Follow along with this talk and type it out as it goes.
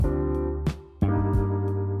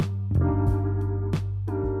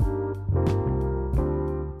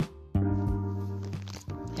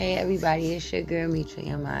Hey everybody, it's your girl Mitra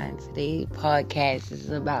Your Mind. Today's podcast is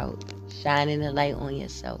about shining the light on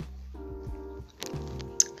yourself.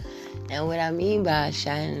 And what I mean by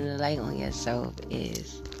shining the light on yourself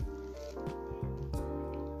is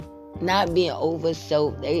not being over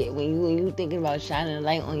self. When you thinking about shining the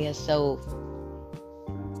light on yourself,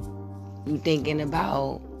 you thinking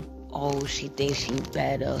about, oh, she thinks she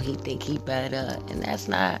better, he think he better, and that's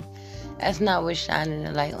not what shining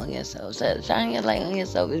the light on yourself. So shining your light on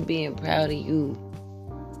yourself is being proud of you.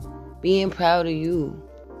 Being proud of you.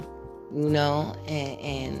 You know?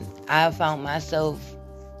 And I found myself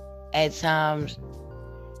at times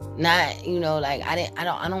not,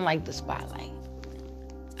 I don't like the spotlight.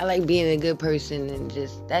 I like being a good person and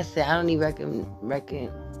just, that's it. I don't need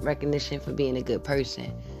recognition for being a good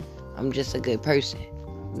person. I'm just a good person,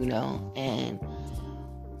 and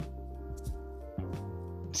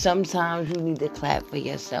sometimes you need to clap for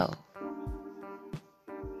yourself.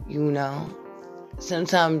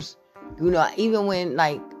 Sometimes, even when,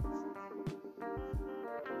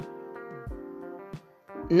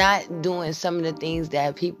 not doing some of the things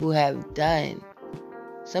that people have done,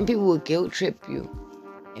 some people will guilt trip you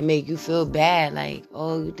and make you feel bad. Like,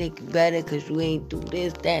 oh, you think you better because you ain't do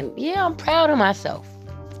this, that. Yeah, I'm proud of myself.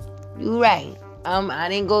 You right. I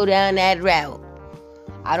didn't go down that route.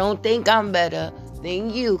 I don't think I'm better than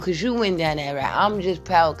you because you went down that route. I'm just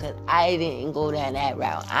proud because I didn't go down that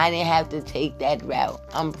route. I didn't have to take that route.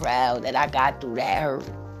 I'm proud that I got through that hurdle.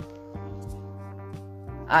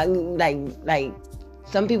 I like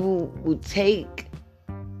some people will take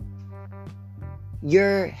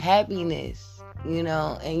your happiness, and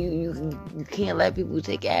you can't let people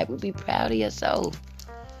take your happiness. Be proud of yourself,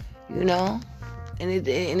 And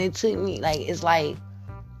it took me, it's like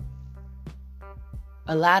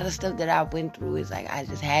a lot of stuff that I went through is I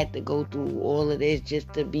just had to go through all of this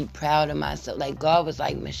just to be proud of myself. Like, God was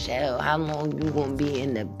like, Michelle, how long you gonna be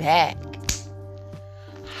in the back?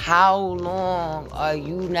 How long are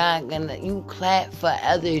you not gonna, you clap for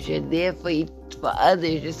others, you're there for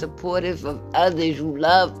others, you're supportive of others, you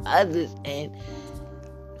love others, and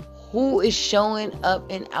who is showing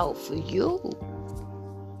up and out for you?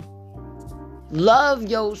 Love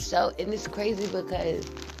yourself. And it's crazy because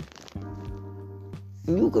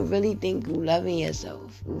you could really think you loving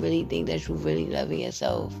yourself. You really think that you really loving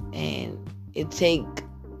yourself. And it take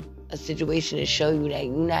a situation to show you that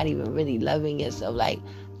you're not even really loving yourself. Like,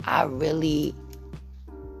 I really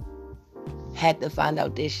had to find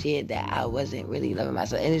out this year that I wasn't really loving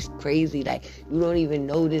myself. And it's crazy. Like, you don't even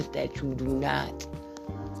notice that you do not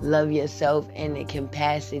love yourself in the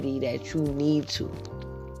capacity that you need to.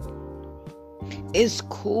 It's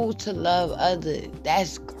cool to love others.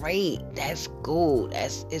 That's great. That's cool.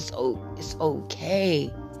 It's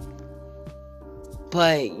okay.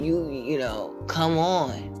 But come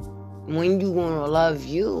on. When you gonna love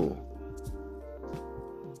you?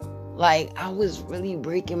 Like, I was really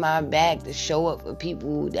breaking my back to show up for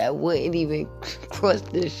people that wouldn't even cross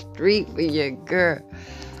the street for your girl.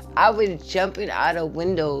 I was jumping out of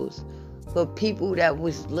windows for people that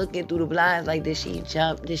was looking through the blinds, like, did she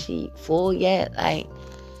jump? Did she fall yet? And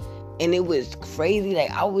it was crazy.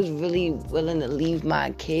 Like, I was really willing to leave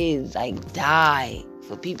my kids, die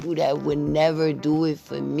for people that would never do it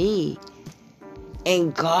for me.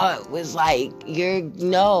 And God was like, you're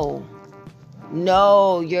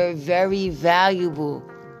very valuable.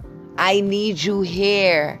 I need you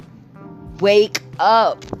here. Wake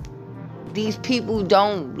up. These people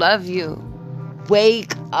don't love you.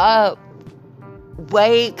 Wake up.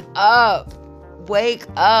 Wake up. Wake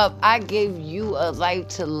up. I gave you a life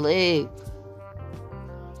to live,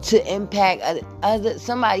 to impact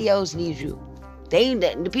somebody else needs you.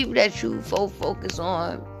 The people that you focus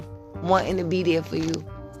on wanting to be there for you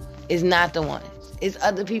is not the ones. It's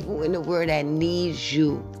other people in the world that needs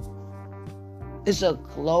you. It's a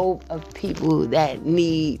globe of people that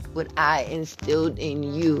need what I instilled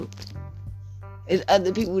in you. It's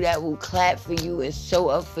other people that will clap for you and show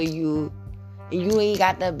up for you, and you ain't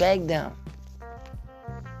got to beg them.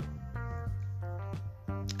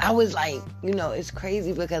 I was like, it's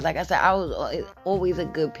crazy because, like I said, I was always a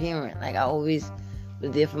good parent. Like, I always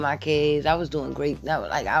was there for my kids. I was doing great.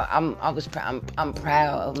 I'm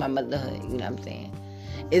proud of my motherhood. You know what I'm saying?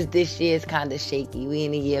 This year is kind of shaky. We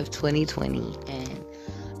in the year of 2020, and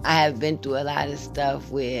I have been through a lot of stuff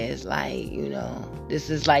where it's this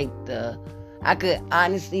is I could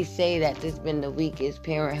honestly say that this has been the weakest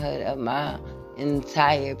parenthood of my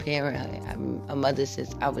entire parenthood. I'm a mother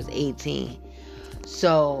since I was 18.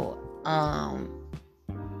 So,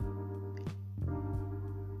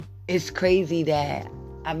 it's crazy that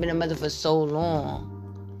I've been a mother for so long,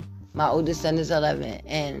 My oldest son is 11,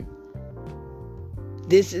 and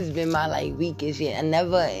this has been my like weakest year.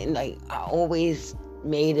 I always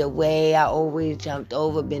made a way. I always jumped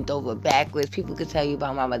over, bent over backwards. People could tell you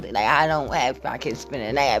about my mother. Like, I don't have my kids spending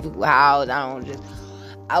the night at people's house.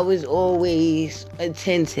 I was always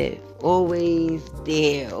attentive, always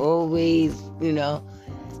there, always,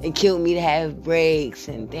 it killed me to have breaks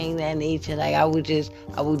and things of that nature. Like, I would,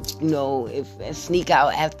 if sneak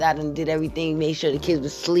out after I done did everything, make sure the kids would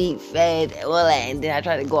sleep, fed, all that. And then I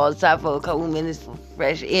tried to go outside for a couple minutes for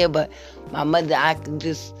fresh air. But my mother, I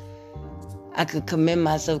could commend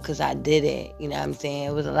myself because I did it. You know what I'm saying?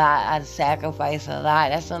 It was a lot. I sacrificed a lot.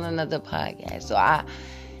 That's on another podcast. So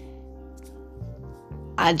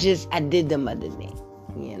I did the mother thing,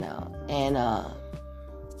 and,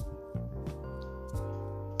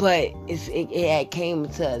 but it had came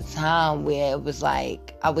to a time where it was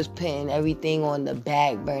like I was putting everything on the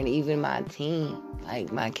back burner, even my team.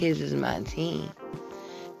 Like, my kids is my team.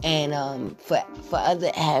 And for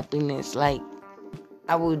other happiness, like,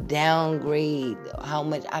 I would downgrade how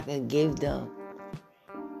much I could give them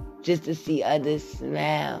just to see others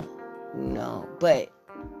smile, But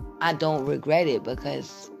I don't regret it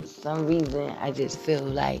because for some reason I just feel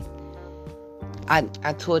like I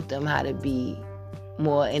taught them how to be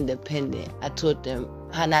more independent. I taught them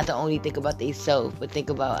how not to only think about themselves, but think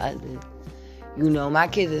about others. My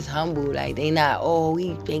kids is humble. Like, they not,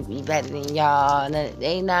 we think we better than y'all.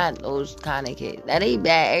 They not those kind of kids. Now, they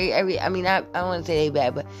bad. I don't want to say they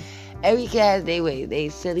bad, but every kid has their way. They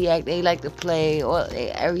silly act. They like to play. Or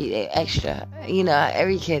they extra.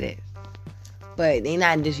 Every kid is. But they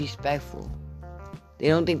not disrespectful. They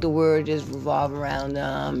don't think the world just revolve around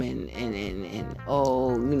them and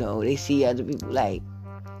they see other people. Like,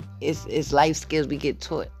 it's life skills we get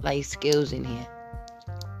taught. Life skills in here.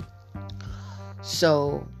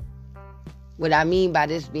 So, what I mean by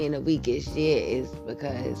this being the weakest year is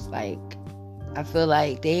because, like, I feel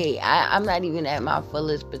like I'm not even at my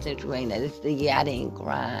fullest potential right now. This is the year I didn't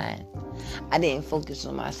grind. I didn't focus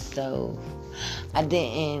on myself.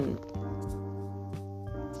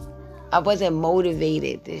 I wasn't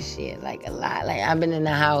motivated this year, like, a lot. Like, I've been in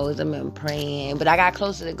the house, I've been praying, but I got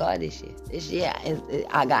closer to God this year. This year,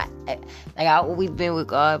 I got, like, I always been with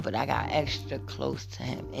God, but I got extra close to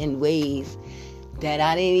Him in ways that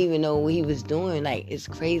I didn't even know what He was doing. Like, it's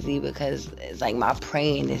crazy because it's like my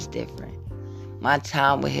praying is different. My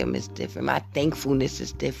time with Him is different. My thankfulness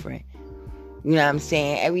is different. You know what I'm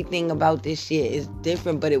saying? Everything about this year is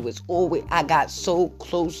different, but it was always, I got so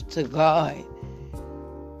close to God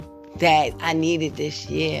that I needed this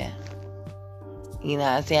year. You know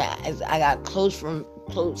what I'm saying? I got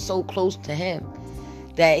so close to Him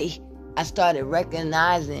that I started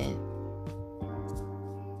recognizing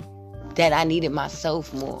that I needed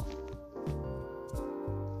myself more.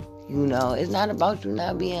 It's not about you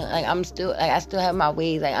not being, like, I still have my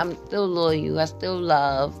ways. Like, I'm still loyal. I still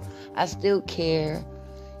love. I still care.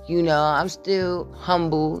 I'm still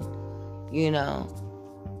humbled.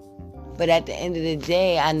 But at the end of the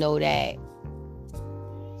day, I know that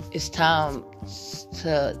it's time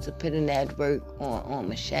to put in that work on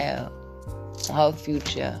Michelle, on her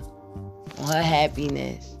future, on her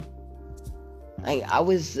happiness. Like, I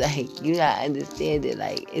was like, I understand it.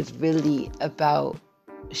 Like, it's really about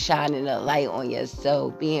shining a light on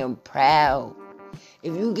yourself, being proud.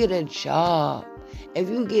 If you get a job, if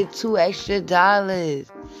you get $2 extra,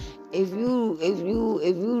 if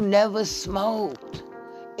you never smoked,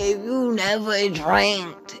 if you never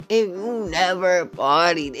drank, if you never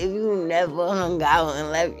partied, if you never hung out and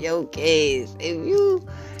left your kids, if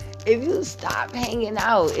you stop hanging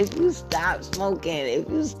out, if you stop smoking, if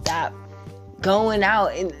you stop going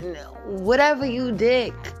out and whatever you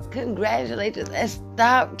did, congratulations. And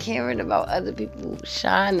stop caring about other people.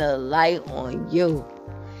 Shine a light on you.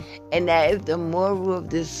 And that is the moral of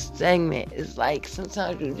this segment. It's like,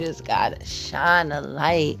 sometimes you just gotta shine a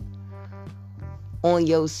light on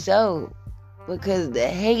yourself, because the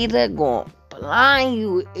hater gonna blind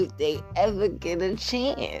you if they ever get a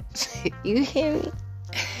chance. You hear me?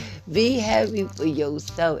 Be happy for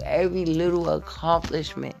yourself. Every little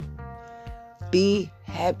accomplishment. Be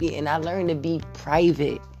happy. And I learned to be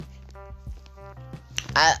private.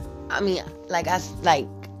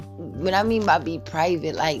 What I mean by be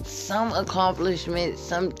private, like, some accomplishments,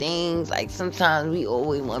 some things, like, sometimes we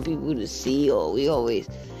always want people to see,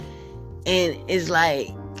 and it's like,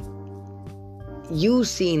 you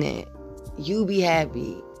seen it, you be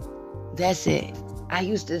happy, that's it. I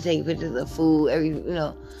used to take pictures of food we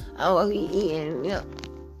eating,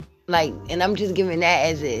 like, and I'm just giving that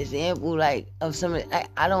as an example, like, of some,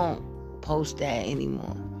 I don't post that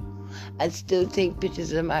anymore. I still take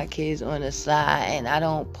pictures of my kids on the side, and I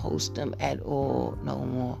don't post them at all no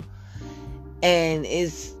more. And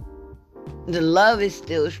the love is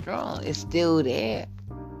still strong. It's still there.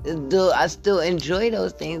 I still enjoy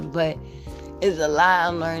those things, but it's a lot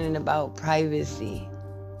I'm learning about privacy.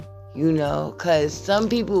 Because some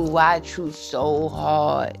people watch you so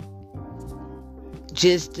hard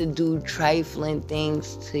just to do trifling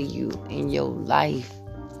things to you in your life.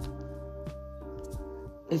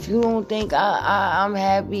 If you don't think I'm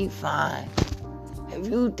happy, fine. If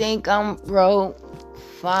you think I'm broke,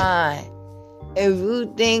 fine. If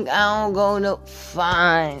you think I don't go no,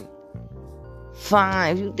 fine.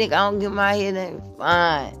 Fine. If you think I don't get my hair done,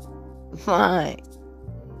 fine. Fine.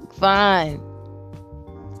 Fine.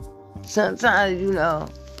 Sometimes,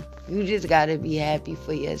 you just gotta be happy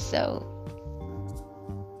for yourself.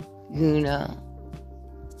 And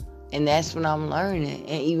that's what I'm learning.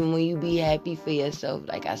 And even when you be happy for yourself,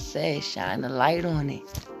 like I said, shine a light on it.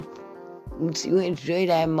 You enjoy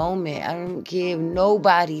that moment. I don't care if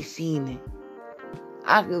nobody's seen it.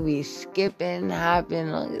 I could be skipping, hopping,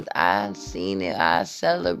 as long as I've seen it, I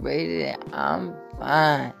celebrated it, I'm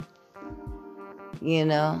fine.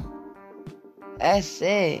 That's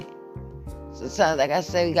it. Sometimes, like I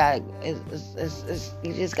said,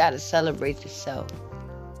 you just gotta celebrate yourself.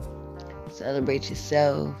 Celebrate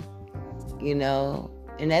yourself,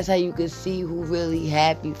 and that's how you can see who really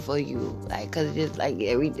happy for you. Like, cause just like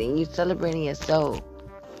everything, you celebrating yourself.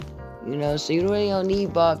 So you really don't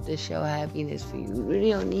need Bob to show happiness for you. You really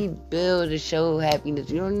don't need Bill to show happiness.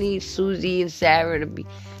 You don't need Susie and Sarah to be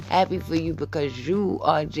happy for you because you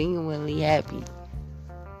are genuinely happy.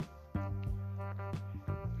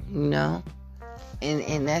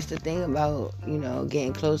 And that's the thing about,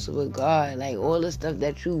 getting closer with God. Like, all the stuff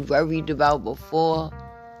that you worried about before,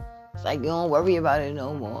 it's like you don't worry about it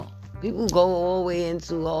no more. People go all the way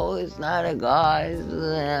into, it's not a God.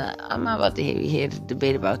 I'm not about to hear this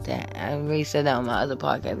debate about that. I already said that on my other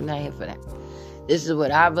podcast. I'm not here for that. This is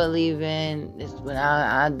what I believe in. This is what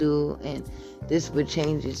I do. And this is what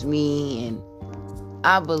changes me. And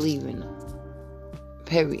I believe in him.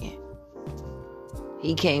 Period.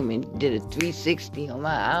 He came and did a 360 on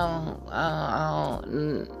my.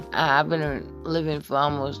 I've been living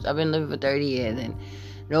for 30 years, and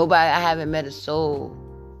I haven't met a soul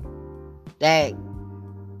that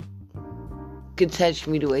could touch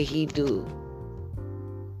me the way he do.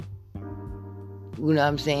 You know what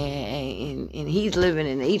I'm saying? And he's living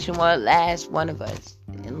in each and one last one of us.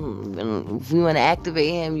 And if you want to activate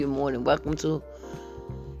him, you're more than welcome to.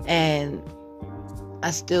 And I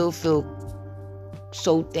still feel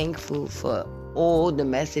so thankful for all the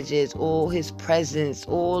messages, all his presence,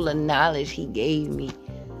 all the knowledge he gave me.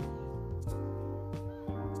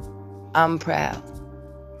 I'm proud.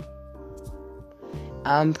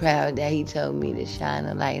 I'm proud that he told me to shine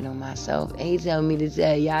a light on myself. And he told me to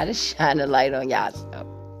tell y'all to shine a light on yourself.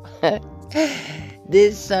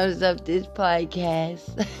 This sums up this podcast.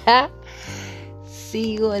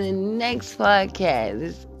 See you on the next podcast.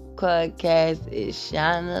 This podcast is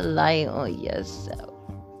Shine a Light on Yourself.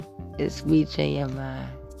 It's reaching your mind.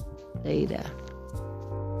 Later.